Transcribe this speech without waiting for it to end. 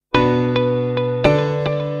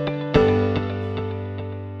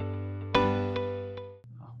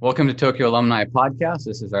Welcome to Tokyo Alumni Podcast.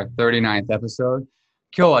 This is our 39th episode.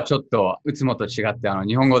 今日はちょっといつもと違って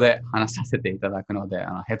日本語で話させていただくので、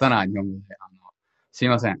下手な日本語ですい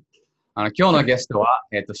ません。今日のゲストは、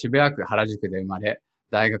渋谷区原宿で生まれ、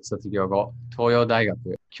大学卒業後、東洋大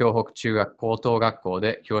学京北中学高等学校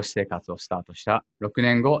で教師生活をスタートした6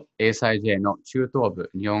年後、ASIJ の中等部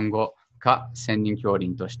日本語科専任教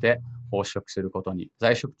員として奉職することに、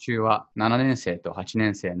在職中は7年生と8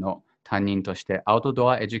年生の担任としてアウト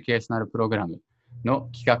ドアエデュケーショナルプログラムの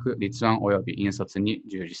企画、立案及び引率に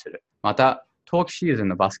従事する。また、冬季シーズン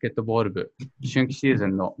のバスケットボール部、春季シーズ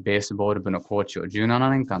ンのベースボール部のコーチを17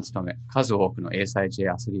年間務め、数多くの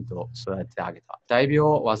ASIJ アスリートを育ててあげた。大病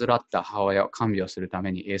を患った母親を看病するた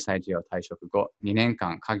めに ASIJ を退職後、2年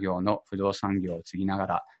間家業の不動産業を継ぎなが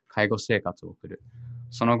ら介護生活を送る。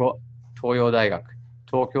その後、東洋大学、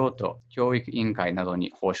東京都教育委員会など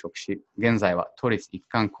に奉職し、現在は都立一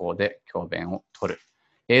貫校で教鞭を取る。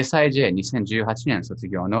ASIJ2018 年卒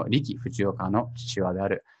業の力藤岡の父親であ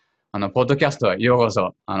る。ポッドキャストへようこ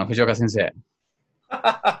そ、藤岡先生。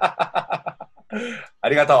あ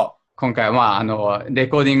りがとう。今回は、レ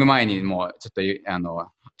コーディング前にもちょ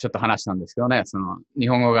っと話したんですけどね、日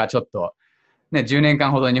本語がちょっと、ね、10年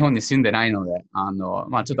間ほど日本に住んでないので、ちょ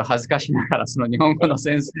っと恥ずかしながら、日本語の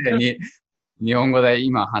先生に、日本語で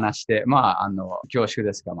今話して、恐縮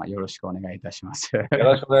ですが、よろしくお願いいたします。よ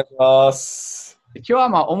ろしくお願いします。今日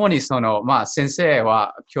は主に先生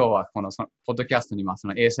は今日はこのポッドキャストに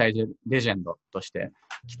ASIJ レジェンドとして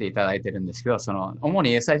来ていただいてるんですけど、主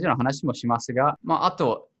に ASIJ の話もしますが、あ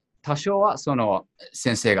と多少は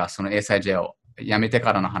先生がASIJ を辞めて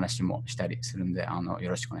からの話もしたりするんで、よ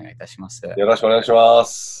ろしくお願いいたします。よろしくお願いしま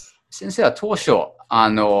す。先生は当初、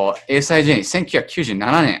ASIJ に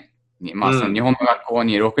1997年に、日本の学校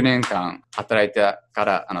に6年間働いてか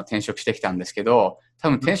ら転職してきたんですけど、多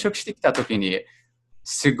分転職してきた時に、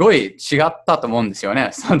すごい違ったと思うんですよね。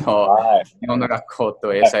日本の学校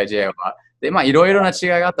と ASIJ は。で、いろいろな違い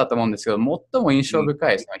があったと思うんですけど、最も印象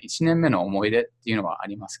深い1年目の思い出っていうのはあ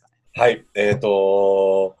りますかね？はい。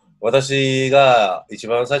私が一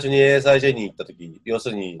番最初に ASIJ に行った時、要す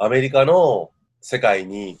るにアメリカの世界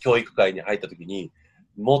に、教育界に入った時に、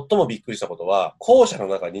最もびっくりしたことは、校舎の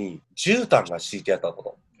中に絨毯が敷いてあったこ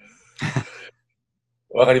と。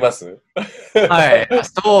わかります？はい。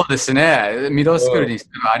そうですね。ミドルスクールに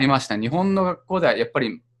ありました。日本の学校ではやっぱ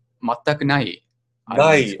り全くない。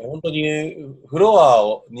ない。本当にフロ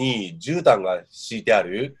アに絨毯が敷いてあ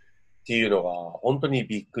るっていうのが本当に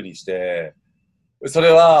びっくりして、そ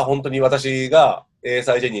れは本当に私が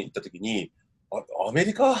ASIJ に行った時に、アメ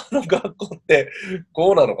リカの学校って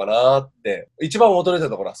こうなのかなって、一番驚いた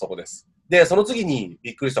ところはそこです。で、その次に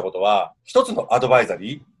びっくりしたことは、一つのアドバイザ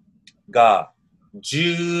リーが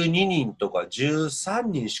12人とか13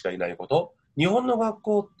人しかいないこと。日本の学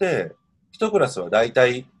校って、一クラスはだいた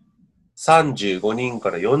い35人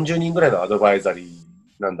から40人ぐらいのアドバイザリー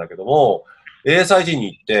なんだけども、ASIJ に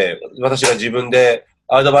行って、私が自分で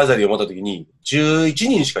アドバイザリーを持った時に11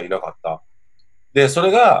人しかいなかった。で、そ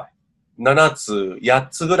れが7つ、8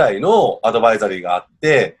つぐらいのアドバイザリーがあっ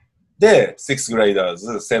て、で、6th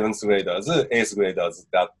graders、7th graders、8th graders っ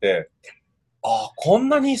てあって、こん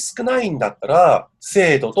なに少ないんだったら、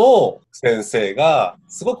生徒と先生が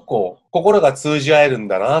すごく心が通じ合えるん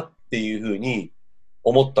だなっていうふうに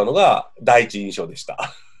思ったのが第一印象でした。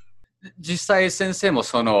実際先生も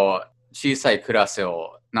小さいクラス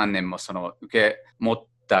を何年も受け持っ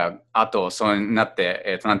た後、そうなっ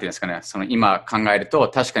て、なんていうんですかね、今考えると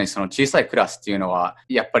確かに小さいクラスっていうのは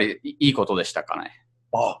やっぱりいいことでしたかね？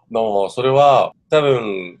それは多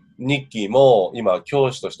分、ニッキーも今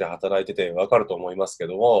教師として働いててわかると思いますけ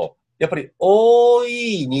ども、やっぱり多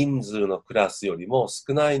い人数のクラスよりも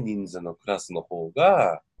少ない人数のクラスの方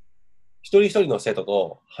が、一人一人の生徒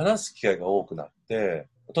と話す機会が多くなって、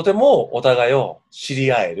とてもお互いを知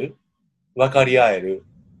り合える、分かり合える。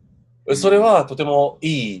それはとても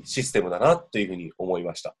いいシステムだなっていうふうに思い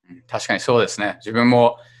ました。確かにそうですね。自分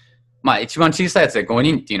も、一番小さいやつで5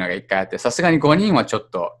人っていうのが1回あって、さすがに5人はちょっ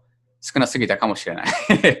と少なすぎたかもしれない。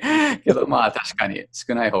けど確かに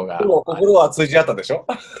少ない方が。でも心は通じ合ったでしょ？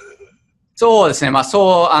そうですね。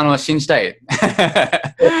信じたい。で、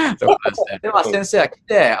先生が来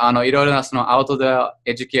て、いろいろなアウトドア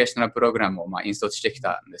エデュケーショナルプログラムを引率してき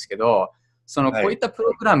たんですけど、こういったプ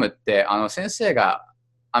ログラムって、先生が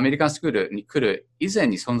アメリカンスクールに来る以前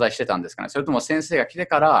に存在してたんですかね？それとも先生が来て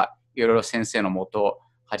から、いろいろ先生のもと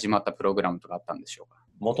始まったプログラムとかあったんでしょうか？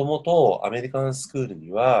もともとアメリカンスクール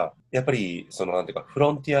には、やっぱり、なんていうか、フ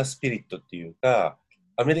ロンティアスピリットっていうか、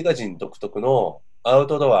アメリカ人独特のアウ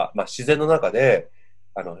トドア、自然の中で、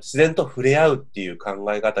自然と触れ合うっていう考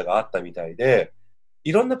え方があったみたいで、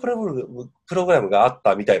いろんなプログラムがあっ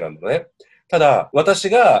たみたいなんだね。ただ、私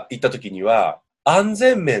が行った時には、安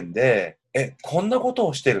全面で、こんなこと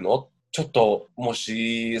をしてるの？ちょっと、も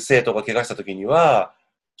し生徒が怪我した時には、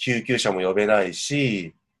救急車も呼べない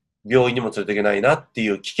し、病院にも連れていけないなってい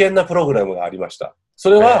う危険なプログラムがありました。そ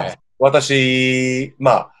れは、私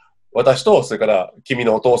と、それから君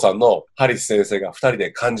のお父さんのハリス先生が二人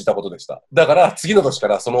で感じたことでした。だから、次の年か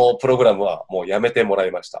らそのプログラムはもうやめてもら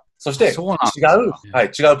いました。そして、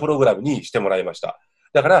違うプログラムにしてもらいました。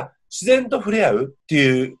だから、自然と触れ合うって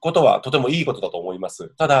いうことはとてもいいことだと思います。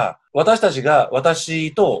ただ、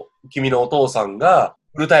私と君のお父さんが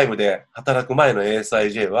フルタイムで働く前の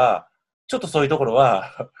ASIJ は、ちょっとそういうところ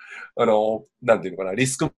は、なんていうのかな、リ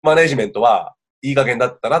スクマネジメントはいい加減だ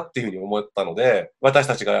ったなっていうふうに思ったので、私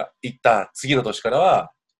たちが行った次の年から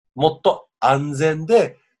は、もっと安全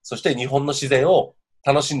で、そして日本の自然を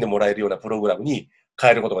楽しんでもらえるようなプログラムに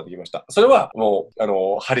変えることができました。それはも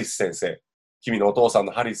う、ハリス先生、君のお父さん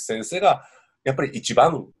のハリス先生が、やっぱり一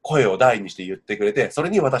番声を大にして言ってくれて、それ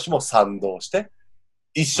に私も賛同して、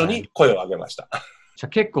一緒に声を上げました。じゃあ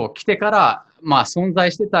結構来てから、まあ存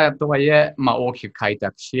在してたとはいえ、まあ大きく開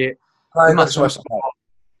拓し、開拓しました。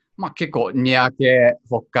まあ結構、三宅、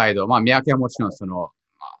北海道、まあ三宅はもちろんその、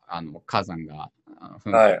火山が、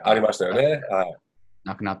はい、ありましたよね。はい。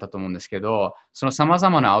なくなったと思うんですけど、その様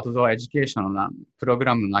々なアウトドアエデュケーションのプログ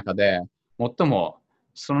ラムの中で、最も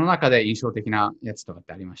その中で印象的なやつとかっ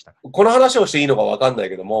てありましたか？この話をしていいのかわかんない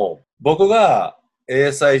けども、僕が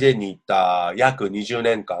ASIJ に行った約20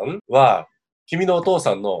年間は、君のお父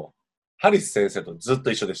さんのハリス先生とずっ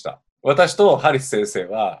と一緒でした。私とハリス先生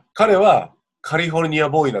は、彼はカリフォルニア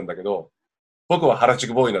ボーイなんだけど、僕は原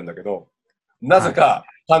宿ボーイなんだけど、なぜか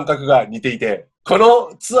感覚が似ていて、こ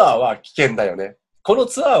のツアーは危険だよね。この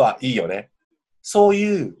ツアーはいいよね。そう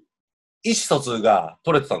いう意思疎通が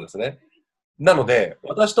取れてたんですね。なので、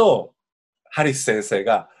私とハリス先生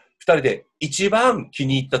が二人で一番気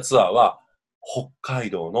に入ったツアーは北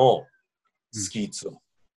海道のスキーツアー。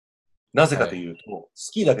なぜかというと、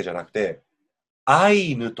スキーだけじゃなくて、ア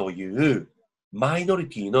イヌというマイノリ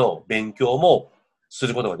ティの勉強もす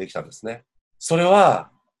ることができたんですね。それ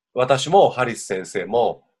は私もハリス先生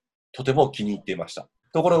もとても気に入っていました。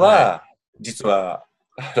ところが、実は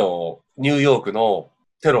ニューヨークの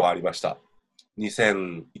テロがありました。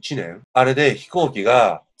2001年あれで飛行機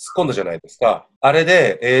が突っ込んだじゃないですか。あれ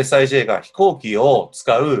で ASIJ が飛行機を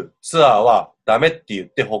使うツアーはダメって言っ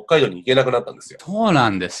て北海道に行けなくなったんですよ。そうな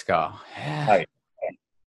んですか。はい。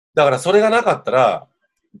だからそれがなかったら、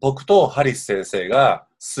僕とハリス先生が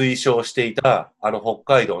推奨していた北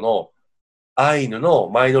海道のアイヌの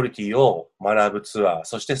マイノリティを学ぶツアー、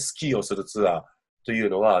そしてスキーをするツアーという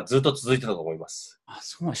のはずっと続いてたと思います。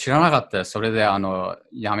そう知らなかったです。それで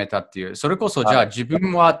辞めたっていう。それこそじゃあ自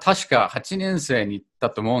分は確か8年生に行った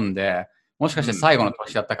と思うんで、もしかして最後の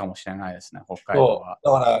年だったかもしれないですね、北海道は。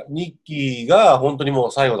だからニッキーが本当にも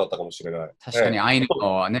う最後だったかもしれない。確かにアイヌ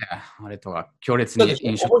のね、あれとか強烈に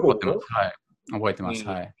印象に残ってます。はい。覚えてます。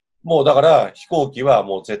はい。もうだから飛行機は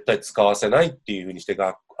もう絶対使わせないっていうふうにして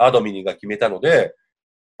アドミニが決めたので、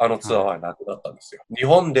あのツアーはなくなったんですよ。日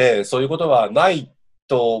本でそういうことはない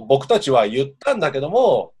と僕たちは言ったんだけど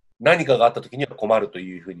も、何かがあった時には困ると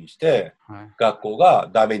いうふうにして、学校が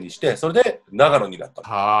ダメにして、それで長野になった。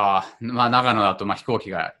まあ長野だと飛行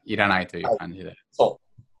機がいらないという感じで。そ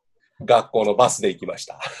う。学校のバスで行きまし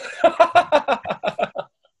た。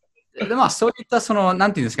でそういったな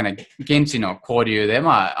んていうんですかね、現地の交流で、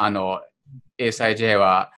ASIJ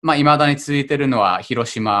は、未だに続いているのは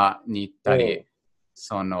広島に行ったり、ジ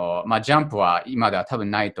ャンプは今では多分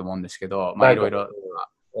ないと思うんですけど、いろいろ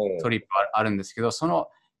トリップあるんですけど、その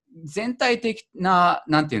全体的な、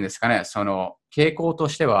なんていうんですかね、傾向と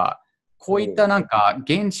しては、こういったなんか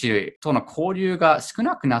現地との交流が少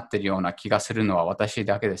なくなっているような気がするのは私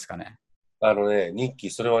だけですかね。ニッキー、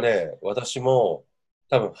それはね、私も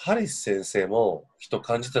多分ハリス先生もきっと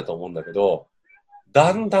感じてたと思うんだけど、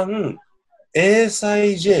だんだん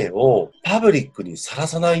ASIJ をパブリックにさら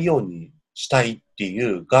さないようにしたいって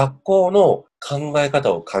いう学校の考え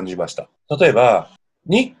方を感じました。例えば、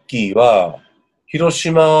ニッキーは広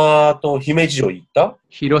島と姫路城行った？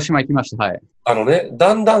広島行きました。はい。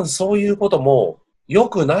だんだんそういうことも良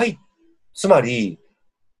くない。つまり、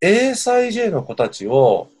ASIJ の子たち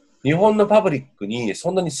を日本のパブリックに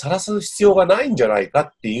そんなにさらす必要がないんじゃないか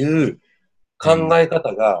っていう考え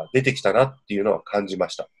方が出てきたなっていうのは感じま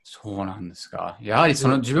した。そうなんですか。やはり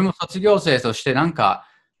自分も卒業生としてなんか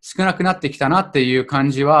少なくなってきたなっていう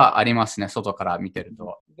感じはありますね、外から見てる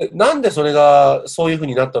と。なんでそれがそういう風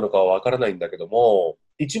になったのかはわからないんだけども、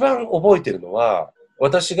一番覚えてるのは、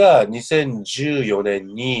私が2014年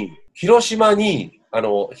に広島に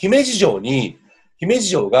姫路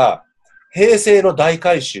城が平成の大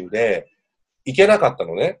改修で行けなかった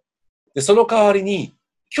のね。で、その代わりに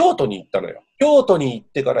京都に行ったのよ。京都に行っ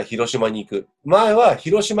てから広島に行く。前は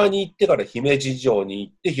広島に行ってから姫路城に行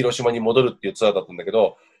って広島に戻るっていうツアーだったんだけ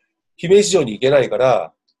ど、姫路城に行けないか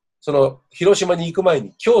ら、その広島に行く前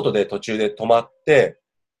に京都で途中で泊まって、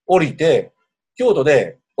降りて、京都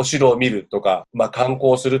でお城を見るとか、まあ観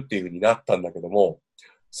光するっていう風になったんだけども、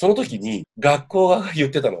その時に学校が言っ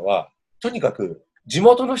てたのは、とにかく地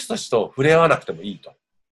元の人たちと触れ合わなくてもいいと。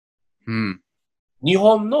うん。日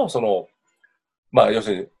本のまあ要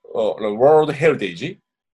するに、World Heritage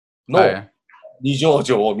の二条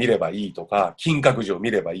城を見ればいいとか、金閣寺を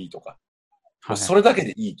見ればいいとか、もうそれだけ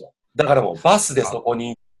でいいと。だからもうバスでそこに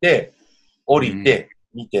行って、降りて、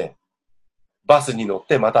見て、バスに乗っ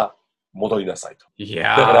てまた戻りなさいと。い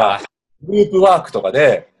やー。だから、グループワークとか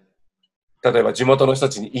で、例えば地元の人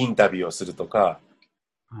たちにインタビューをするとか、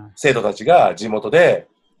生徒たちが地元で、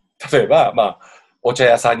例えば、まあ、お茶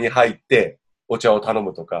屋さんに入ってお茶を頼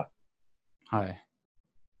むとか、はい。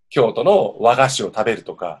京都の和菓子を食べる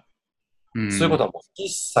とか、うん、そういうことはもう一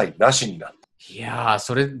切なしになった。いやー、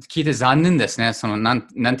それ聞いて残念ですね。なん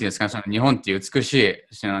ていうんですか、その日本っていう美しい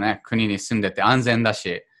国に住んでて安全だ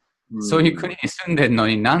し、そういう国に住んでるの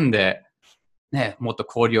になんで、ね、もっと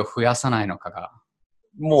交流を増やさないのかが。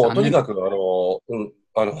もうとにかく、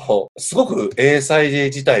すごく英才デー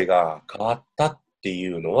自体が変わったって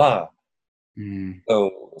いうのは、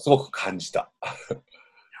すごく感じた。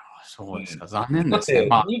そうですか、残念ですね。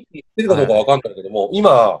だって、日記ってるかどうかわかんないけども、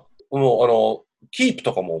今、もうキープ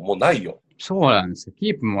とかももうないよ。そうなんですよ。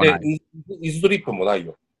キープもない。伊豆トリップもない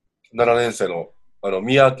よ。7年生の、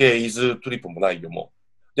三宅伊豆トリップもないよ、も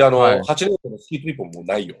う。で、8年生のスキートリップももう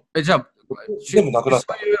ないよ。じゃあ、全部なくなっ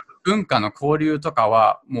た。そういう文化の交流とか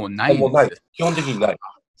はもうないんです。もうない。基本的にない。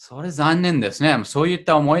それ残念ですね。そういっ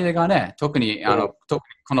た思い出がね、特にこ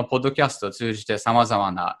のポッドキャストを通じて様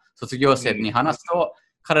々な卒業生に話すと、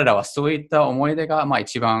彼らはそういった思い出が、まあ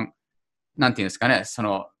一番、なんていうんですかね、そ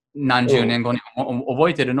の何十年後に覚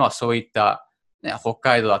えてるのはそういった、ね、北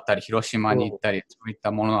海道だったり広島に行ったり、そういっ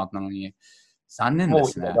たものだったのに、残念で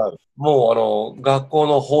すね。もう学校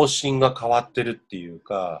の方針が変わってるっていう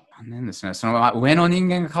か。残念ですね。その上の人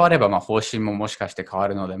間が変われば、まあ方針ももしかして変わ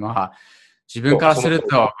るので、まあ自分からする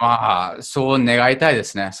と、まあそう願いたいで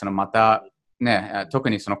すね。またね、特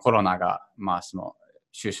にそのコロナが、まあ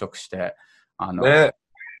就職して、ね、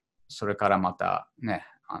それからまたね、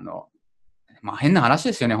まあ変な話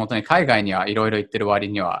ですよね。本当に海外にはいろいろ行ってる割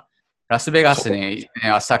には、ラスベガスに、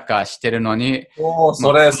サッカーしてるのに、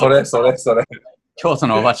それ。京都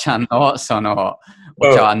のおばちゃんの、お茶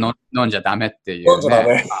は飲んじゃダメっていう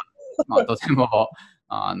ね。まあ、とても、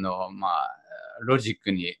まあ、ロジッ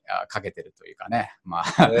クにかけてるというかね。ま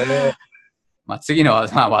あ、まあ次の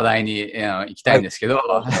話題に行きたいんですけど、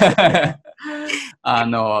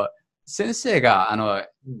先生が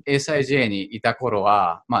ASIJ にいた頃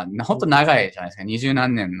は、まあ、本当長いじゃないですか。20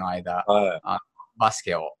何年の間、バス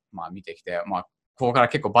ケを、まあ、見てきて、まあ、ここから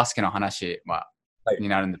結構バスケの話に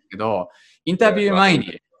なるんですけど、インタビュー前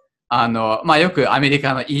に、まあ、よくアメリ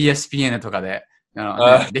カの ESPN とかで、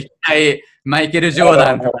歴代マイケル・ジョー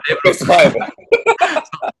ダンとかで、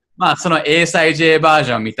まあ、その ASIJ バー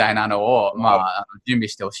ジョンみたいなのを、まあ、準備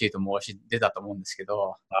してほしいと申し出たと思うんですけ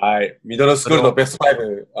ど。はい。ミドルスクールのベスト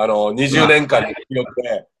5、20年間に記録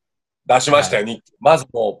で出しましたよ、に。まず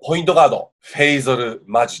もう、ポイントガード、フェイゾル・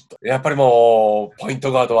マジット。やっぱりもう、ポイン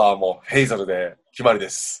トガードはもう、フェイゾルで決まりで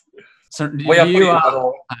す。もうやっぱり、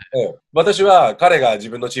私は彼が自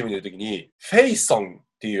分のチームにいるときに、フェイソンっ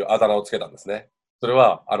ていうあだ名をつけたんですね。それ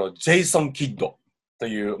は、ジェイソン・キッドと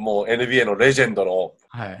いう、もう NBA のレジェンドの、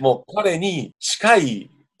もう彼に近い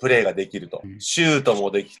プレーができると。シュート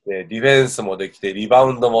もできて、ディフェンスもできて、リバ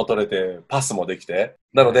ウンドも取れて、パスもできて。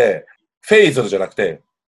なので、フェイゾルじゃなくて、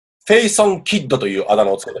フェイソン・キッドというあだ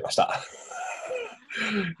名をつけてました。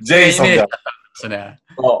ジェイソンじゃちょっ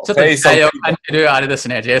と期待を感じるあれです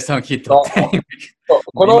ね、ジェイソン・キッドって。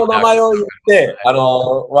この名前を言って、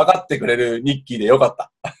分かってくれるニッキーでよかっ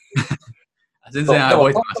た。全然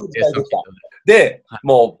覚えてます、ジェイソン・キッドで、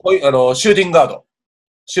もう、シューティングガード。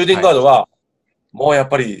シューティングガードは、もうやっ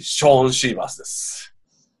ぱりショーン・シーバースです。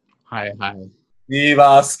はいはい。シー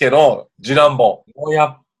バース家の次男坊。もうや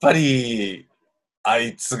っぱり、あ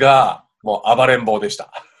いつが、もう暴れん坊でし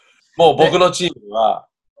た。もう僕のチームは、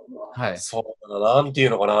そうだな、なんてい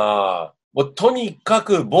うのかな。もうとにか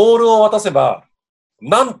くボールを渡せば、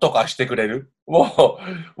なんとかしてくれる。も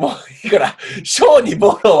ういいから、ショーに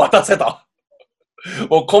ボールを渡せと。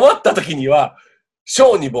もう困った時には、シ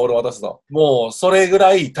ョーにボールを渡すと。もうそれぐ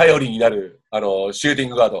らい頼りになる、シューティ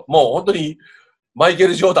ングガード。もう本当に、マイケ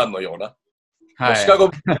ル・ジョーダンのような、はい、シカゴ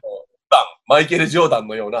ブルズのマイケル・ジョーダン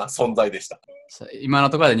のような存在でした。今の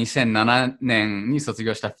ところで2007年に卒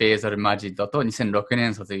業したフェイザル・マジッドと2006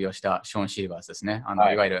年卒業したショーン・シーバースですね。い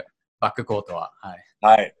わゆるバックコートは。はい。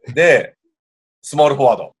はい。で、スモールフォ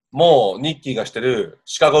ワード。もう、ニッキーがしてる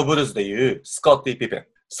シカゴブルーズでいうスコッティ・ピペン。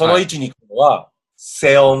その位置に行くのは、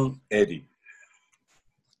セオン・エディ。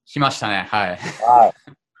来ましたね。はい。はい。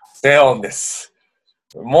セオンです。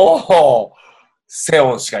もう、セ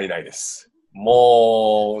オンしかいないです。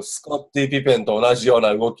もう、スコッティ・ピペンと同じよう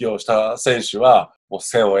な動きをした選手は、もう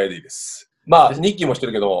セオン・エディです。まあ、ニッキーもして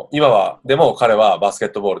るけど、今は、でも彼はバスケ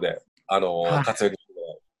ットボールで、活躍してる。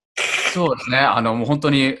そうですね。もう本当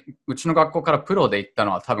に、うちの学校からプロで行った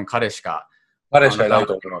のは多分彼しかいないと思う。ないんで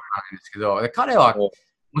すけど、で彼は、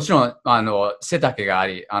もちろん、背丈があ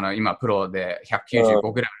り、今プロで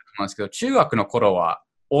195ぐらいあると思うんですけど、中学の頃は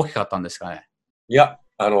大きかったんですかね。いや、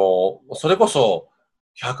それこそ、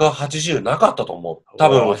180なかったと思う。多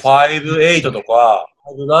分、5-8とか、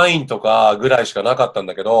5-9とかぐらいしかなかったん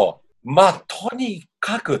だけど、まあ、とに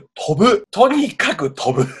かく飛ぶ。とにかく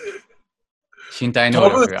飛ぶ。身体能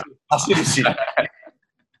力が。走るし。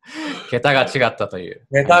桁が違ったという。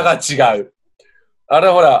桁が違う。あれ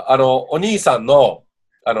ほら、お兄さんの、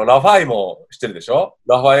ラファイもしてるでしょ？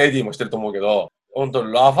ラファイエディもしてると思うけど、本当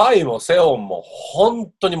にラファイもセオンも本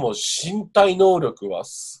当にもう身体能力は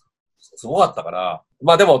すごかったから、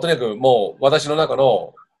まあでもとにかくもう私の中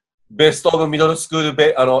のベストオブミドルスクール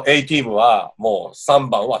A チームはもう3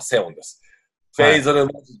番はセオンです。フェイズル・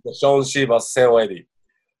マジック、ショーン・シーバース、セオン・エディ。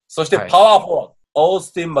そしてパワーフォワード、オー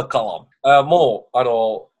スティン・マカラム。もう、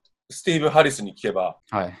スティーブ・ハリスに聞けば、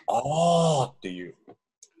はい、あーっていう。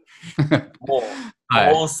もう、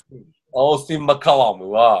はい、オースティン・マカラ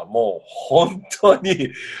ムはもう本当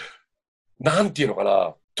に、なんていうのか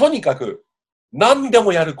な。とにかく何で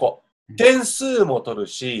もやる子。点数も取る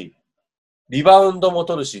し、リバウンドも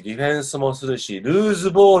取るし、ディフェンスもするし、ルー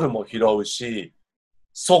ズボールも拾うし、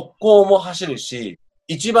速攻も走るし、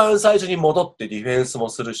一番最初に戻ってディフェンスも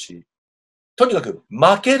するし、とにかく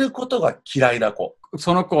負けることが嫌いな子。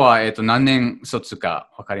その子は、何年卒か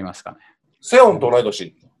わかりますかね。セオンと同い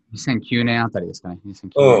年。2009年あたりですかね。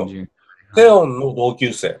2009年。セオンの同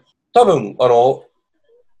級生。多分、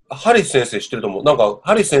ハリス先生知ってると思う。なんか、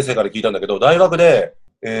ハリス先生から聞いたんだけど、大学で、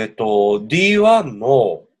D1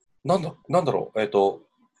 の、なんだろう、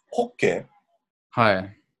ホッケーはい。フ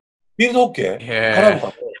ィールドホッケーかなん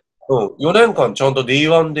か、4年間ちゃんと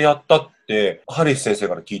D1 でやったって、ハリス先生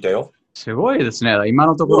から聞いたよ。すごいですね。今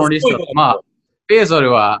のところのリスト、まあ、ペーゾ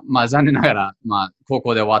ルは、まあ、残念ながら、まあ、高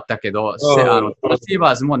校で終わったけど、トロシー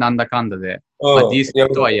バーズもなんだかんだで、まあ、D ス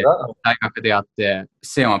とはいえ、大学でやって、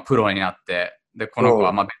セオンはプロになって、で、この子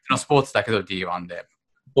は、まあ、別のスポーツだけど D1 で。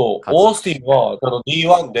そう、オースティンは、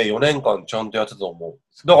D1 で4年間ちゃんとやってたと思う。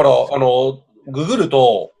だから、ググる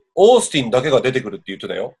と、オースティンだけが出てくるって言って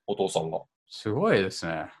たよ、お父さんが。すごいです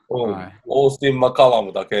ね。はい、オースティン・マカラ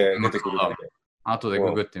ムだけ出てくるって。後で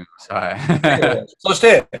ググってみます。はい。そし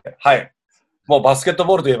て、はい。もうバスケット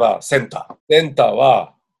ボールといえばセンター。センター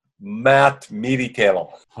は、マット・ミリテ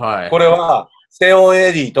ロ。はい。これは、セオン・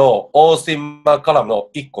エディとオースティン・マカラムの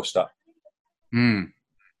1個下。うん。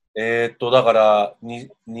だから、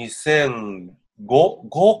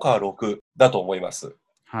2005か6だと思います。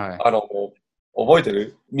はい。覚えて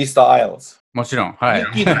るミスター・アイルズ。もちろん。はい。ミ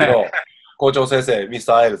ッキーの校長先生、ミス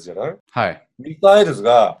ター・アイルズじゃない？はい。ミスター・アイルズ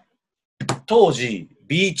が、当時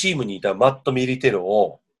B チームにいたマット・ミリテロ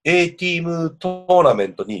を A チームトーナメ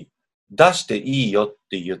ントに出していいよっ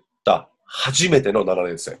て言った初めての7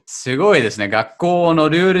年生。すごいですね。学校の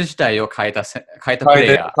ルール自体を変えたプレイ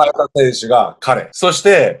ヤー。変えた選手が彼。そし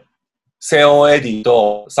て、セオン・エディ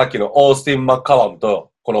とさっきのオースティン・マッカラム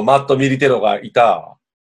とこのマット・ミリテロがいた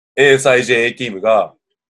ASIJ チームが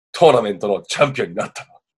トーナメントのチャンピオンになった。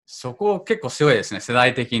そこ結構すごいですね。世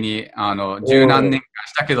代的に、十何年間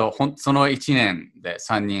したけど、その1年で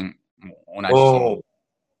3人も同じチーム。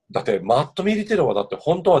だって、マット・ミリテロはだって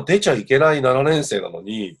本当は出ちゃいけない7年生なの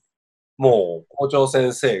に、もう校長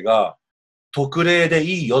先生が特例で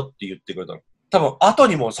いいよって言ってくれたの。多分、後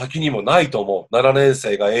にも先にもないと思う。7年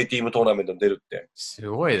生が A チームトーナメントに出るって。す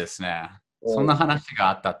ごいですね。そんな話が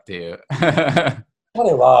あったっていう。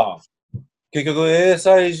彼は、結局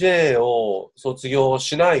ASIJ を卒業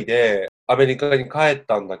しないでアメリカに帰っ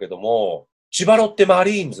たんだけども、千葉ロッテマ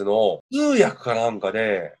リーンズの通訳かなんか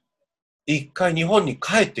で、一回日本に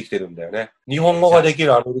帰ってきてるんだよね。日本語ができ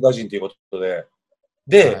るアメリカ人ということで。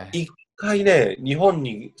で、一回ね、日本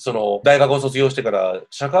にその大学を卒業してから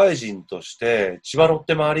社会人として千葉ロッ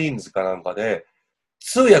テマリーンズかなんかで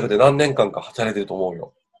通訳で何年間か働いてると思う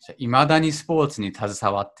よ。いまだにスポーツに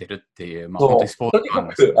携わってるっていう、まあそう本当にスポーツマン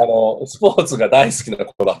です。スポーツが大好きな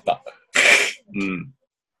子だった。うん。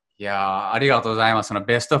いやー、ありがとうございます。その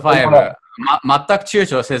ベスト5、全く躊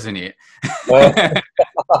躇せずに。ね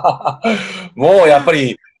もうやっぱ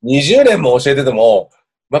り20年も教えてても、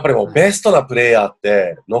やっぱりもうベストなプレイヤーっ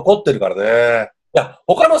て残ってるからね。いや、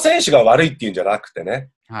他の選手が悪いっていうんじゃなくてね。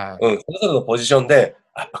はい。うん、それぞれのポジションで、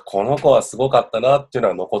やっぱこの子はすごかったなっていうの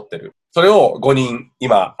は残ってる。それを5人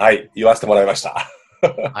今、はい、言わせてもらいました。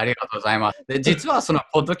ありがとうございます。で、実はその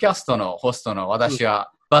ポッドキャストのホストの私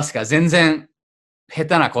は、バスケが全然下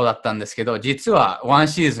手な子だったんですけど、実はワン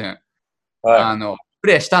シーズン、はい。プ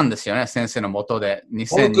レイしたんですよね、先生の下で。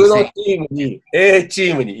僕のチームに、A チ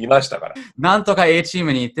ームにいましたから。なんとか A チー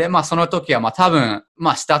ムにいて、まあその時はまあ多分、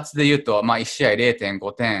まあスタッツで言うと、まあ1試合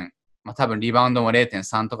 0.5 点、まあ多分リバウンドも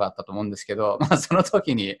 0.3 とかあったと思うんですけど、まあその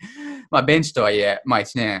時に、まあベンチとはいえ、まあ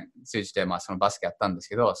1年通じてまあそのバスケやったんです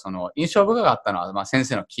けど、その印象深かったのは、まあ先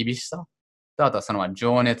生の厳しさと、あとはその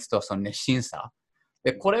情熱とその熱心さ。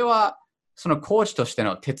で、これはそのコーチとして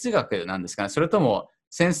の哲学なんですかね、それとも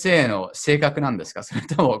先生の性格なんですか、それ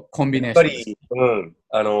ともコンビネーションですか。やっ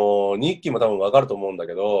ぱり、日記も多分わかると思うんだ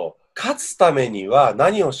けど、勝つためには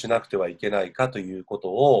何をしなくてはいけないかということ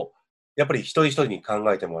を、やっぱり一人一人に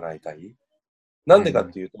考えてもらいたい。なんでかっ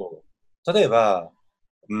ていうと、例えば、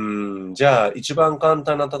じゃあ一番簡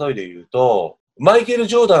単な例えで言うと、マイケル・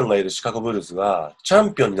ジョーダンがいるシカゴブルーズがチャ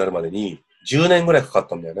ンピオンになるまでに10年ぐらいかかっ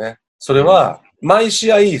たんだよね。それは、毎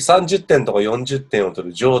試合30点とか40点を取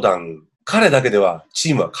るジョーダン、彼だけでは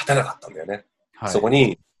チームは勝てなかったんだよね。はい、そこ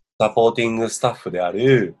にサポーティングスタッフであ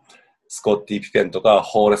るスコッティ・ピペンとか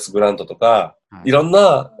ホーレス・グラントとか、はい、いろん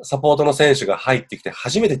なサポートの選手が入ってきて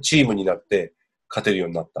初めてチームになって勝てるよう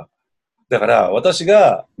になった。だから私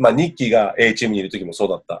が、まあニッキーが A チームにいる時もそう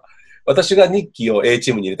だった。私がニッキーを A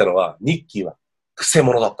チームに入れたのは、ニッキーはクセ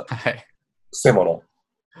者だった。はい、クセ者。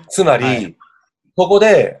つまり、はい、ここ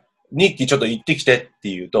でニッキーちょっと行ってきてって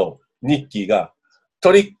言うと、ニッキーが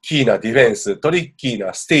トリッキーなディフェンス、トリッキー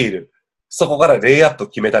なスティール、そこからレイアップ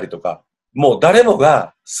決めたりとか、もう誰も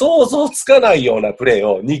が想像つかないようなプレー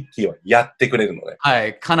をニッキーはやってくれるのね。は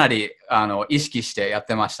い、かなり意識してやっ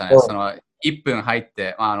てましたね。うん、その1分入っ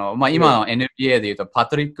て、まあ、今の NBA で言うとパ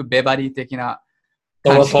トリック・ベバリー的な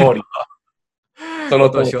そ感じのの通り。その通り。こ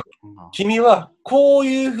とをしよう。君はこう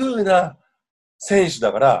いう風な選手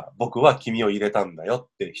だから僕は君を入れたんだよ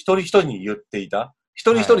って一人一人に言っていた。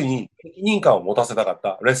一人一人に責任感を持たせたかっ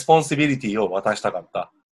た。レスポンシビリティを渡したかっ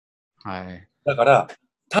た。はい。だから、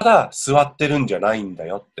ただ座ってるんじゃないんだ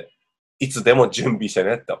よって。いつでも準備して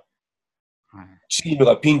ねって。はい、チーム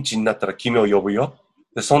がピンチになったら君を呼ぶよ。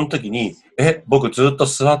で、その時に、僕ずっと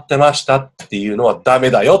座ってましたっていうのはダメ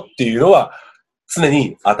だよっていうのは常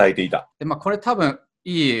に与えていた。で、まあ、これ多分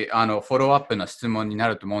いいフォローアップの質問にな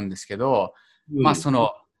ると思うんですけど、まあ、そ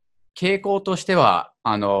の傾向としては、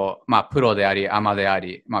まあ、プロであり、アマであ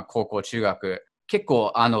り、まあ、高校、中学、結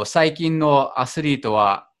構、最近のアスリート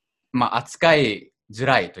は、まあ、扱いづ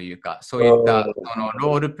らいというか、そういった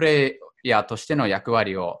ロールプレイヤーとしての役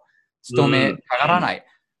割を務めたがらない。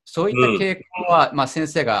そういった傾向は、まあ、先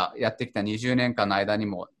生がやってきた20年間の間に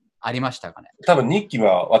もありましたかね。多分、日記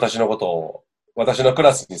は私のことを、私のク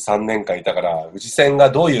ラスに3年間いたから、内線が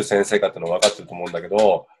どういう先生かっていうの分かってると思うんだけ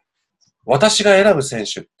ど、私が選ぶ選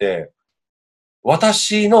手って、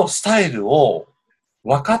私のスタイルを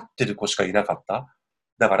分かってる子しかいなかった。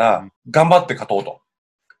だから、頑張って勝とうと。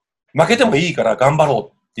負けてもいいから頑張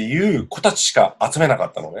ろうっていう子たちしか集めなか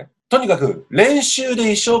ったのね。とにかく、練習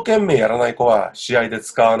で一生懸命やらない子は試合で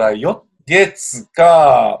使わないよ。月、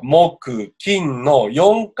火、木、金の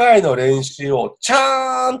4回の練習をち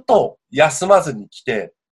ゃーんと休まずに来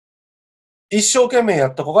て、一生懸命や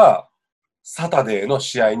った子がサタデーの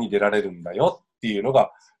試合に出られるんだよっていうの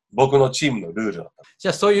が僕のチームのルールだった。じ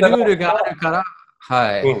ゃあそういうルールがあるから、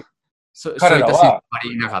はい。うん、そうい彼らった選手は、あ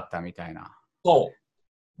りいなかったみたいな。そう。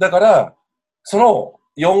だから、その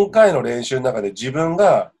4回の練習の中で自分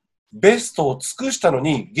がベストを尽くしたの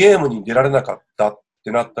にゲームに出られなかったっ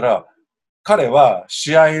てなったら、彼は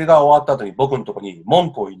試合が終わった後に僕のところに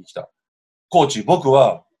文句を言いに来た。コーチ、僕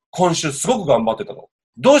は今週すごく頑張ってたの。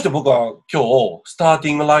どうして僕は今日スターテ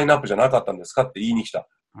ィングラインナップじゃなかったんですかって言いに来た。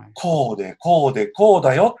はい、こうで、こうで、こう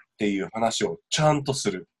だよっていう話をちゃんとす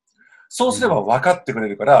る。そうすれば分かってくれ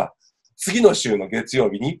るから、次の週の月曜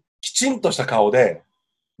日にきちんとした顔で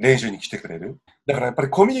練習に来てくれる。だからやっぱり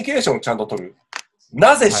コミュニケーションをちゃんと取る。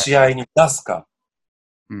なぜ試合に出すか。は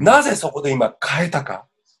い、なぜそこで今変えたか。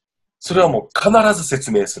それはもう必ず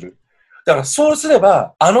説明する。だからそうすれ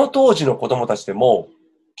ば、あの当時の子供たちでも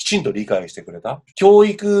きちんと理解してくれた。教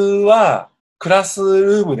育はクラス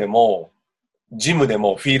ルームでもジムで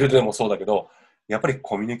もフィールドでもそうだけど、やっぱり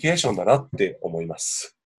コミュニケーションだなって思いま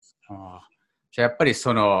す。じゃあやっぱり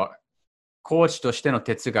その、コーチとしての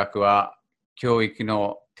哲学は、教育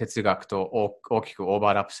の哲学と大きくオー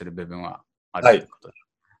バーラップする部分はあるということで。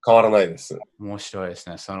変わらないです。面白いです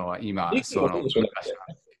ね。その今、ニッキーもそうでしょ？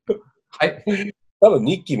はい。多分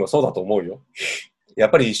ニッキーもそうだと思うよ。やっ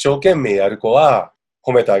ぱり一生懸命やる子は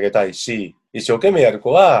褒めてあげたいし、一生懸命やる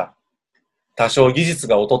子は多少技術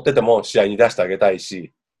が劣ってても試合に出してあげたい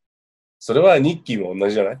し、それはニッキーも同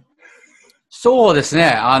じじゃない？そうです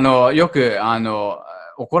ね。よく、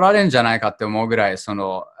怒られるんじゃないかって思うぐらい、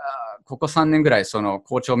ここ3年ぐらい、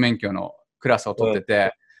校長免許のクラスを取って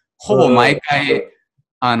て、ほぼ毎回、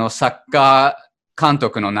サッカー監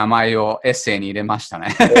督の名前をエッセイに入れましたね。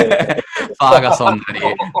ファーガソンなり、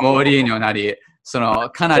モーリーニョなり、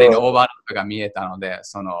かなりのオーバーラップが見えたので、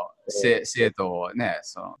生徒をね、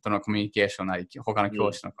とのコミュニケーションなり、他の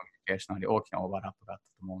教師のコミュニケーションなり、大きなオーバーラップがあった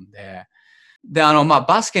と思うんで、で、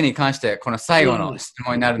バスケに関して、この最後の質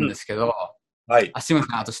問になるんですけど、はい。すみま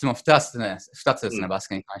せん、あと質問2つですね、バス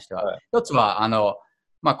ケに関しては。はい、1つは、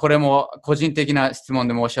これも個人的な質問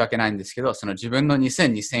で申し訳ないんですけど、自分の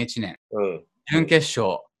2021年、準決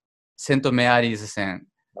勝、セントメアリーズ戦、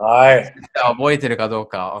はい。覚えてるかどう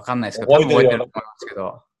かわかんないですけど、覚えてると思いますけ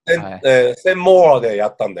ど。センモーラでや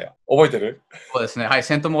ったんだよ。覚えてる？そうですね。はい、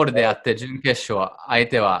セントモールでやって、準決勝、相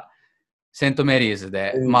手はセントメリーズ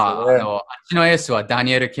で、あっちのエースはダ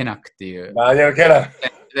ニエル・ケナックっていう。ダニエル・ケナック。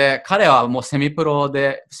で、彼はもうセミプロ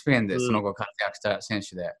で、スペインでその後活躍した選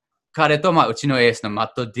手で、彼とうちのエースのマ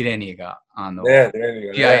ット・ディレニーが、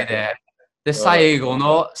試合で、最後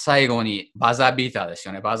にバザービーターです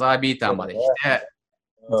よね。バザービーターまで来て、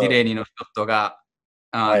ディレニーのショットが、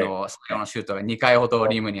最後のシュートが2回ほど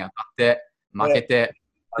リムに当たって負けて、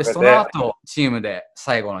で、その後、チームで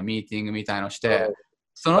最後のミーティングみたいのして、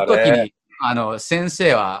その時に、先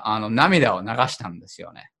生は、涙を流したんです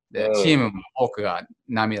よね。で、チームも多くが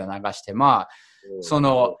涙流して、イ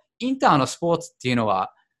ンターのスポーツっていうの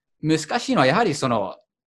は、難しいのは、やはり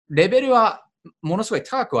レベルはものすごい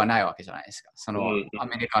高くはないわけじゃないですか。ア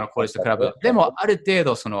メリカのコレジと比べると。でも、ある程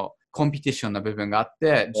度、コンピティションの部分があっ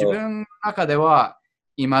て、自分の中では、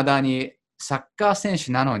未だにサッカー選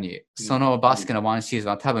手なのに、そのバスケのワンシーズン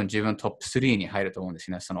は多分自分トップ3に入ると思うんで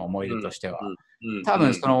すね、その思い出としては。多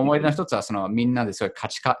分その思い出の一つはみんなですごい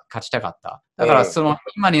勝ちたかった。だから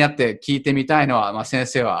今になって聞いてみたいのは、先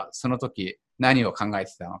生はその時何を考え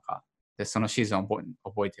てたのか、でそのシーズンを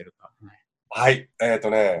覚えてるか。はい。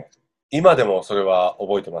今でもそれは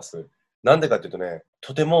覚えてます。なんでかっていうとね、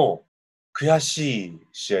とても悔しい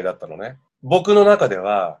試合だったのね。僕の中で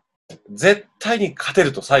は、絶対に勝て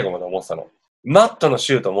ると最後まで思ってたの。マットの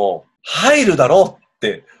シュートも入るだろうっ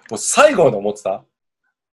て、もう最後まで思ってた。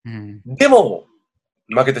でも、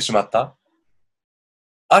負けてしまった。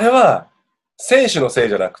あれは、選手のせい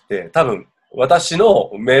じゃなくて、多分、私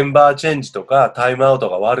のメンバーチェンジとかタイムアウト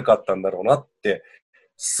が悪かったんだろうなって、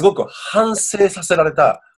すごく反省させられ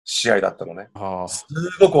た試合だったのね。す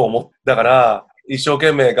ごく思った。だから、一生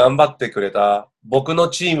懸命頑張ってくれた、僕の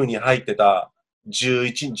チームに入ってた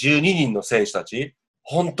12人の選手たち、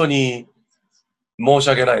本当に申し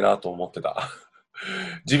訳ないなと思ってた。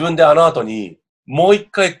自分であの後に、もう一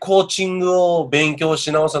回コーチングを勉強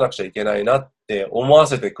し直さなくちゃいけないなって思わ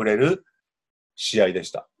せてくれる試合で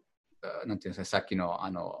した。なんていうんですか、さっきの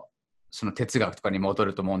その哲学とかに戻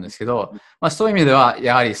ると思うんですけど、そういう意味では、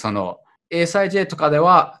やはりASIJ とかで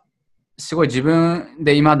は、すごい自分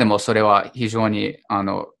で今でもそれは非常に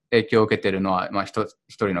影響を受けているのは、一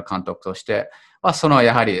人の監督として、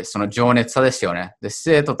やはり情熱さですよね。で、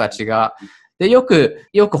生徒たちが、で、よく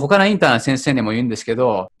他のインターの先生にも言うんですけ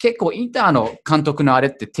ど、結構インターの監督のあれ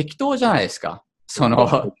って適当じゃないですか。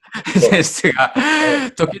先生が、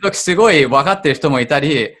時々すごい分かってる人もいた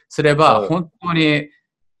りすれば、本当に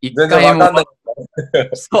一回も、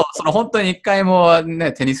本当に一回も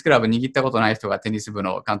ね、テニスクラブ握ったことない人がテニス部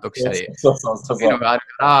の監督したり、そういうのがある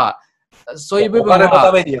から、そういう部分は、お金の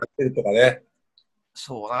ためにやってるとかね。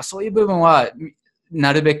そういう部分は、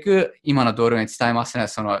なるべく今の同僚に伝えますね。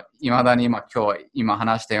未だに今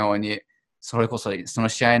話したように、それこそその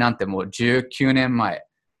試合なんてもう19年前。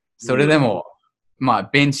それでも、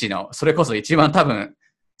ベンチの、それこそ一番多分、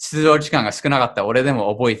出場時間が少なかった俺で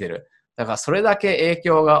も覚えてる。だからそれだけ影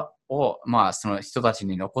響を、その人たち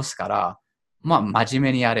に残すから、真面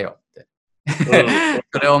目にやれよって。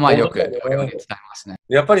それをよく同僚に伝えますね。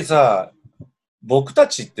やっぱりさ、僕た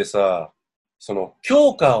ちってさ、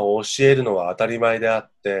教科を教えるのは当たり前であ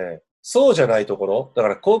って、そうじゃないところ、だか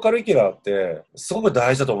らコーカリキュラーってすごく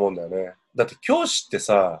大事だと思うんだよね。だって教師って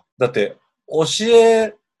さ、だって教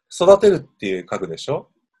え育てるっていう書くでしょ？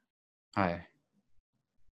はい。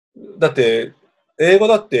だって、英語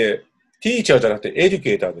だって、ティーチャーじゃなくてエデュ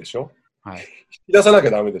ケーターでしょ。はい。引き出さなき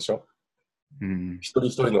ゃダメでしょ。うん。一人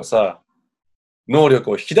一人のさ、能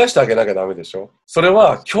力を引き出してあげなきゃダメでしょ。それ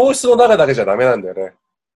は教室の中だけじゃダメなんだよね。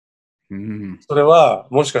うん。それは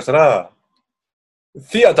もしかしたら、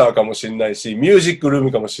ティアターかもしれないし、ミュージックルー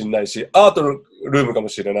ムかもしれないし、アートルームかも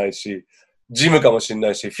しれないし、ジムかもしれな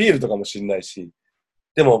いし、フィールドかもしれないし。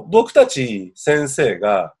でも僕たち先生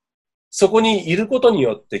がそこにいることに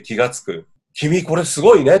よって気がつく。君これす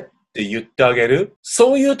ごいねって言ってあげる。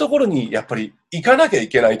そういうところにやっぱり行かなきゃい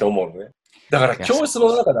けないと思うのね。だから教室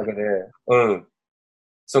の中だけで、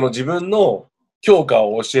その自分の教科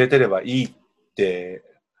を教えてればいいって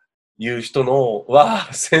いう人の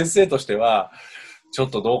は、先生としては、ちょっ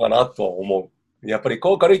とどうかなと思う。やっぱり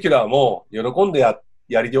コーカリキュラーも喜んでや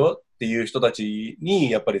りよっていう人たちに、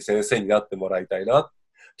やっぱり先生になってもらいたいな。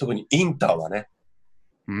特にインターはね、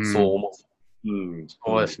そう思う。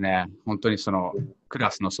そうですね。本当にそのクラ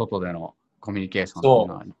スの外でのコミュニケーションっていう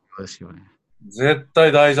のはそうですよね。絶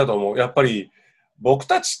対大事だと思う。やっぱり僕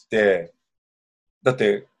たちって、だっ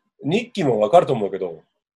て日記もわかると思うけど、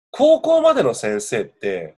高校までの先生っ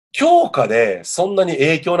て、教科でそんなに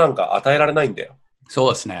影響なんか与えられないんだよ。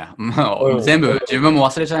そうですね。もう全部自分も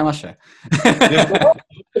忘れちゃいましたね。でも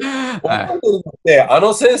覚えてるのって、あ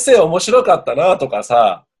の先生面白かったなとか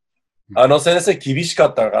さ、あの先生厳しか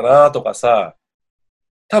ったのかなとかさ、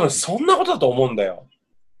多分そんなことだと思うんだよ。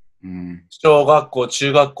小学校、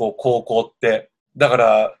中学校、高校って。だか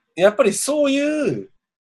ら、やっぱりそういう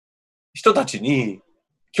人たちに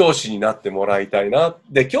教師になってもらいたいな。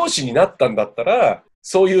で、教師になったんだったら、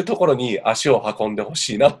そういうところに足を運んでほ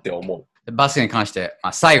しいなって思う。バスケに関して、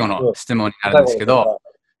最後の質問になるんですけど、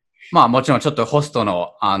もちろんちょっとホスト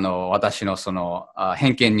の、私のその、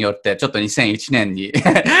偏見によって、ちょっと2001年に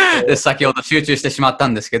先ほど集中してしまった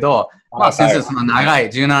んですけど、先生、その長い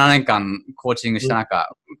17年間コーチングした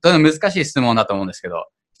中、とても難しい質問だと思うんですけど、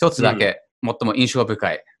一つだけ最も印象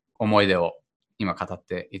深い思い出を今語っ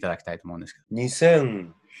ていただきたいと思うんですけど。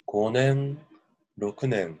2005年、6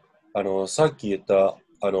年、さっき言った、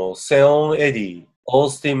セオン・エディ、オー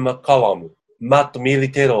スティン・マッカワム、マット・ミリ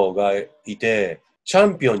テロがいて、チャ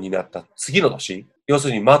ンピオンになった次の年、要す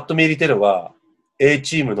るにマット・ミリテロは A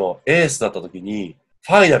チームのエースだった時に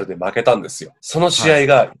ファイナルで負けたんですよ。その試合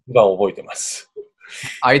が一番覚えてます。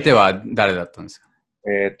相手は誰だったんですか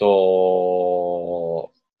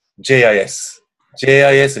？JIS。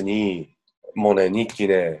JIS に、もうね、日記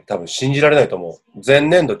ね、多分信じられないと思う。前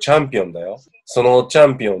年度チャンピオンだよ。そのチャ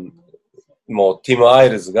ンピオン、もうティム・アイ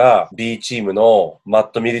ルズが B チームのマ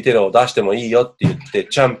ット・ミリテロを出してもいいよって言って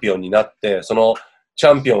チャンピオンになって、そのチ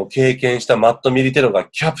ャンピオンを経験したマット・ミリテロが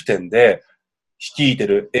キャプテンで率いて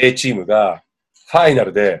る A チームがファイナ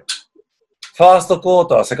ルでファーストクォー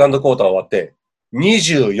ター、セカンドクォーター終わって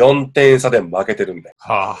24点差で負けてるんだよ。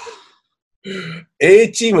A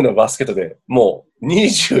チームのバスケットでもう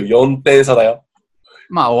24点差だよ。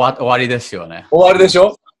終わりですよね。終わりでし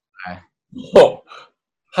ょ？はい。もう、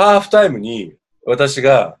ハーフタイムに私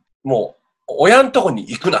がもう親んとこに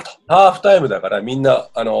行くなと。ハーフタイムだからみんな、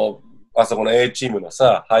あそこの A チームの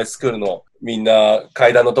さ、ハイスクールのみんな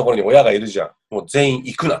階段のところに親がいるじゃん。もう全員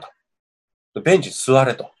行くなと。ベンチ座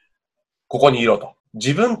れと。ここにいろと。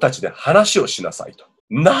自分たちで話をしなさいと。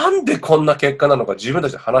なんでこんな結果なのか自分た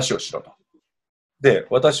ちで話をしろと。で、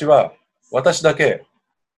私だけ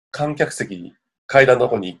観客席に階段の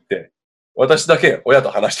とこに行って、私だけ親と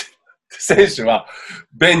話してる。選手は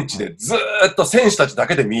ベンチでずーっと選手たちだ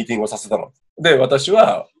けでミーティングをさせたの。で、私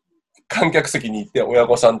は観客席に行って親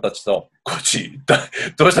御さんたちと、こっち、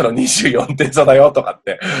どうしたの ?24 点差だよとかっ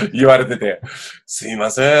て言われてて、すい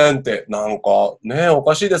ませんって、なんかね、お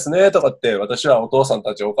かしいですねとかって、私はお父さん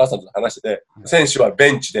たちお母さんと話してて、選手は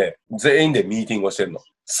ベンチで全員でミーティングをしてるの。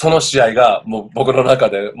その試合がもう僕の中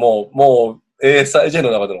でもう ASIJ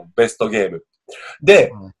の中でのベストゲーム。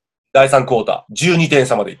で、第3クォーター、12点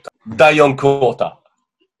差までいった。第4クォータ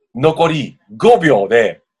ー、残り5秒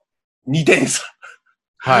で2点差。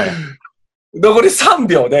はい。残り3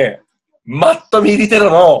秒で、マット・ミリテ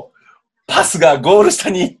ロのパスがゴール下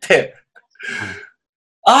に行って、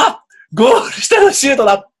あ、ゴール下のシュート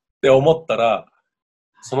だって思ったら、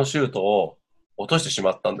そのシュートを落としてし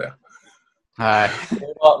まったんだよ。はい。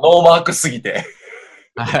ノーマークすぎて。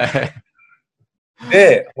はい。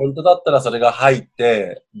で、本当だったらそれが入っ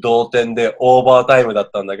て、同点でオーバータイムだっ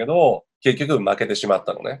たんだけど、結局負けてしまっ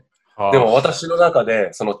たのね。でも私の中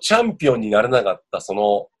で、そのチャンピオンになれなかったそ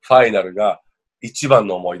のファイナルが一番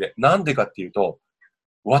の思い出。なんでかっていうと、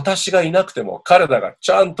私がいなくても彼らが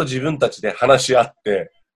ちゃんと自分たちで話し合っ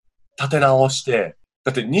て、立て直して、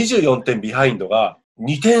だって24点ビハインドが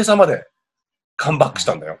2点差までカムバックし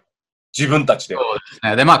たんだよ。自分たちで。そうです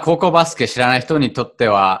ね。で、まあ、高校バスケ知らない人にとって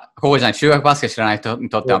は、高校じゃない、中学バスケ知らない人に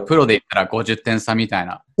とっては、プロで言ったら50点差みたい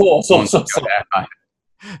な。そう。はい、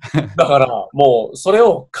だから、もう、それ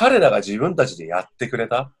を彼らが自分たちでやってくれ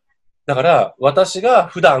た。だから、私が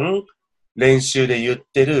普段練習で言っ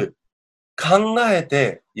てる、考え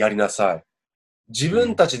てやりなさい。自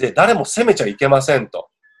分たちで誰も責めちゃいけませんと。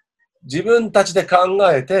自分たちで考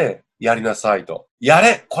えてやりなさいと。や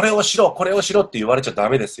れこれをしろこれをしろって言われちゃダ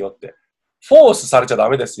メですよって。フォースされちゃダ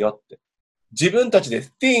メですよって。自分たちで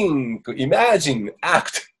think, imagine,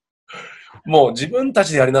 act もう自分た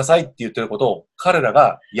ちでやりなさいって言ってることを彼ら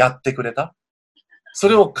がやってくれた。そ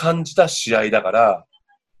れを感じた試合だから、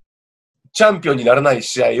チャンピオンにならない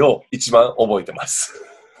試合を一番覚えてます。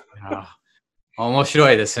面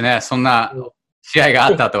白いですね。そんな試合が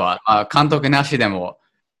あったとは。監督なしでも、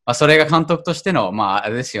それが監督としての、あ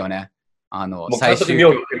れですよね。最終的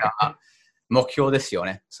な目標ですよ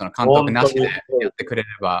ね。その監督なしでやってくれれ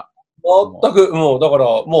ば。全く、もう、だから、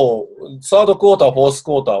もう、サードクォーター、フォースク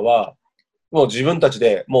ォーターは、もう自分たち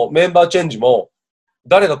で、もうメンバーチェンジも、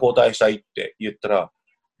誰が交代したいって言ったら、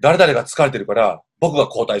誰々が疲れてるから、僕が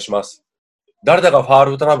交代します。誰々がファー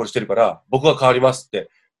ルトラブルしてるから、僕が変わりますって、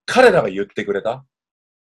彼らが言ってくれた。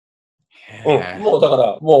もうだか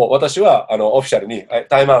ら、もう私は、オフィシャルに、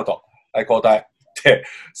タイムアウト、交代って、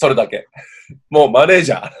それだけ。もうマネー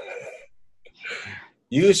ジャー。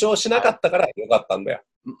優勝しなかったからよかったんだよ。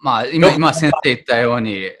今先生言ったよう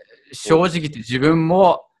に、正直言って自分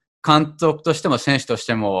も監督としても選手とし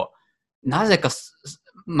ても、なぜか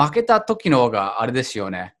負けた時の方があれですよ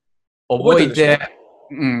ね。覚えて、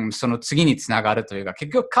その次につながるというか、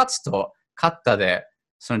結局勝つと勝ったで、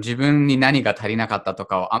その自分に何が足りなかったと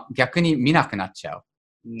かを逆に見なくなっちゃう。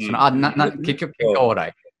結局結果オーラ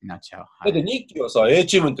イになっちゃう。だってニッキーはさ、A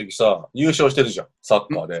チームの時さ、優勝してるじゃん、サッ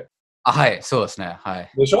カーで。はい、そうですね。は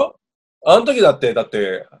い。でしょ？あの時だって、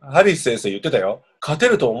ハリス先生言ってたよ。勝て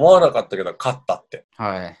ると思わなかったけど、勝ったって。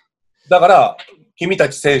はい。だから、君た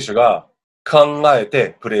ち選手が考え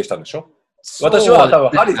てプレーしたんでしょ？私は多分、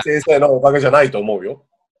ハリス先生のおかげじゃないと思うよ。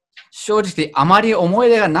正直、あまり思い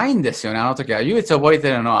出がないんですよね、あの時は。唯一覚えて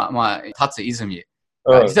るのは、達泉。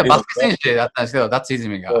実はバスケ選手だったんですけど、達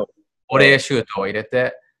泉がボレーシュートを入れ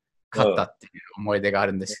て勝ったっていう思い出があ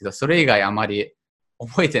るんですけど、それ以外あまり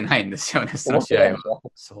覚えてないんですよね、その試合は。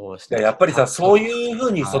そうですね。やっぱりさ、そういう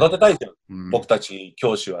風に育てたいじゃん。僕たち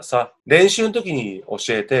教師はさ、練習の時に教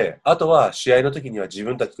えて、あとは試合の時には自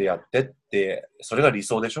分たちでやってって、それが理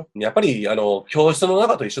想でしょ？やっぱり、教室の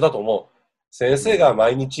中と一緒だと思う。先生が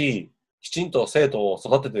毎日きちんと生徒を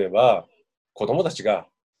育ててれば、子供たちが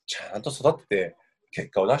ちゃんと育てて結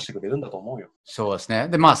果を出してくれるんだと思うよ。そうですね。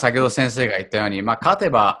で、先ほど先生が言ったように、勝て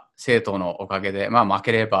ば生徒のおかげで、負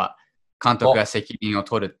ければ監督が責任を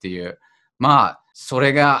取るっていう、そ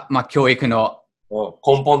れが、教育の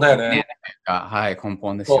根本だよね。はい、根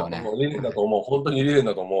本ですよね。理念だと思う。本当に理念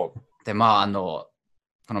だと思う。で、こ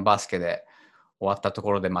のバスケで終わったと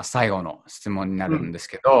ころで、最後の質問になるんです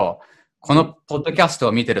けど、このポッドキャスト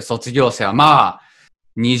を見てる卒業生は、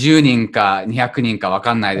20人か200人か分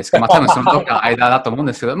かんないですけど、多分そのどっかの間だと思うん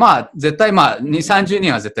ですけど、絶対2、30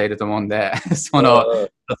人は絶対いると思うんで、その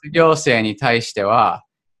卒業生に対しては、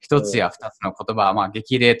一つや二つの言葉、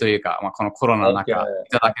激励というか、このコロナの中、い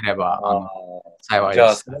ただければ幸いです。じゃ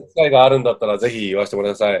あ、その機会があるんだったら、ぜひ言わせてもら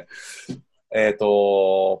いなさい。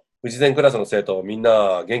富士全クラスの生徒、みん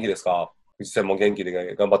な元気ですか？富士全も元気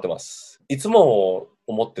で頑張ってます。いつも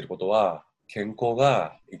思ってることは、健康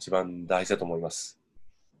が一番大事だと思います。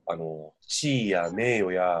地位や名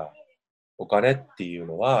誉やお金っていう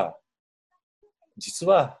のは、実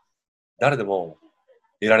は誰でも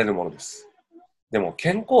得られるものです。でも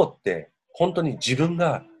健康って本当に自分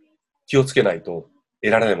が気をつけないと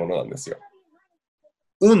得られないものなんですよ。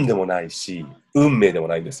運でもないし、運命でも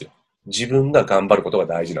ないんですよ。自分が頑張ることが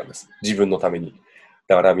大事なんです。自分のために。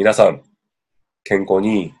だから皆さん、健康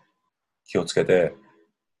に気をつけて、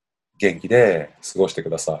元気で過ごしてく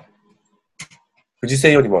ださい。富士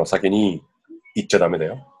線よりも先に行っちゃダメだ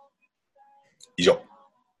よ。以上。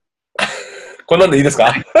こんなんでいいです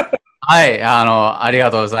か？はい、ありが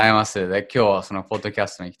とうございます。で、今日はそのポッドキャ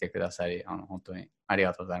ストに来てくださり、本当にあり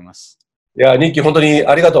がとうございます。いや、ニッキー本当に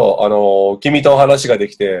ありがとう。君と話がで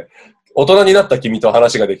きて、大人になった君と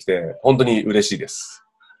話ができて、本当に嬉しいです。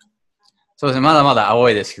そうですね、まだまだ青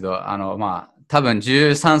いですけど、多分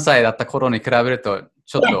13歳だった頃に比べると、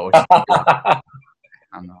ちょっと落ち着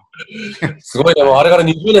いてすごいね、もうあれから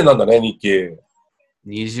20年なんだね、ニッキー。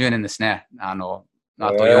20年ですね。あと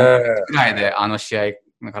4ヶ月くらいで、試合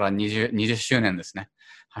だから20周年ですね。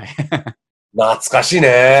はい。懐かしい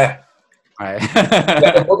ね。はい。い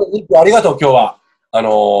や本当にありがとう、今日は。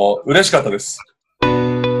嬉しかったです。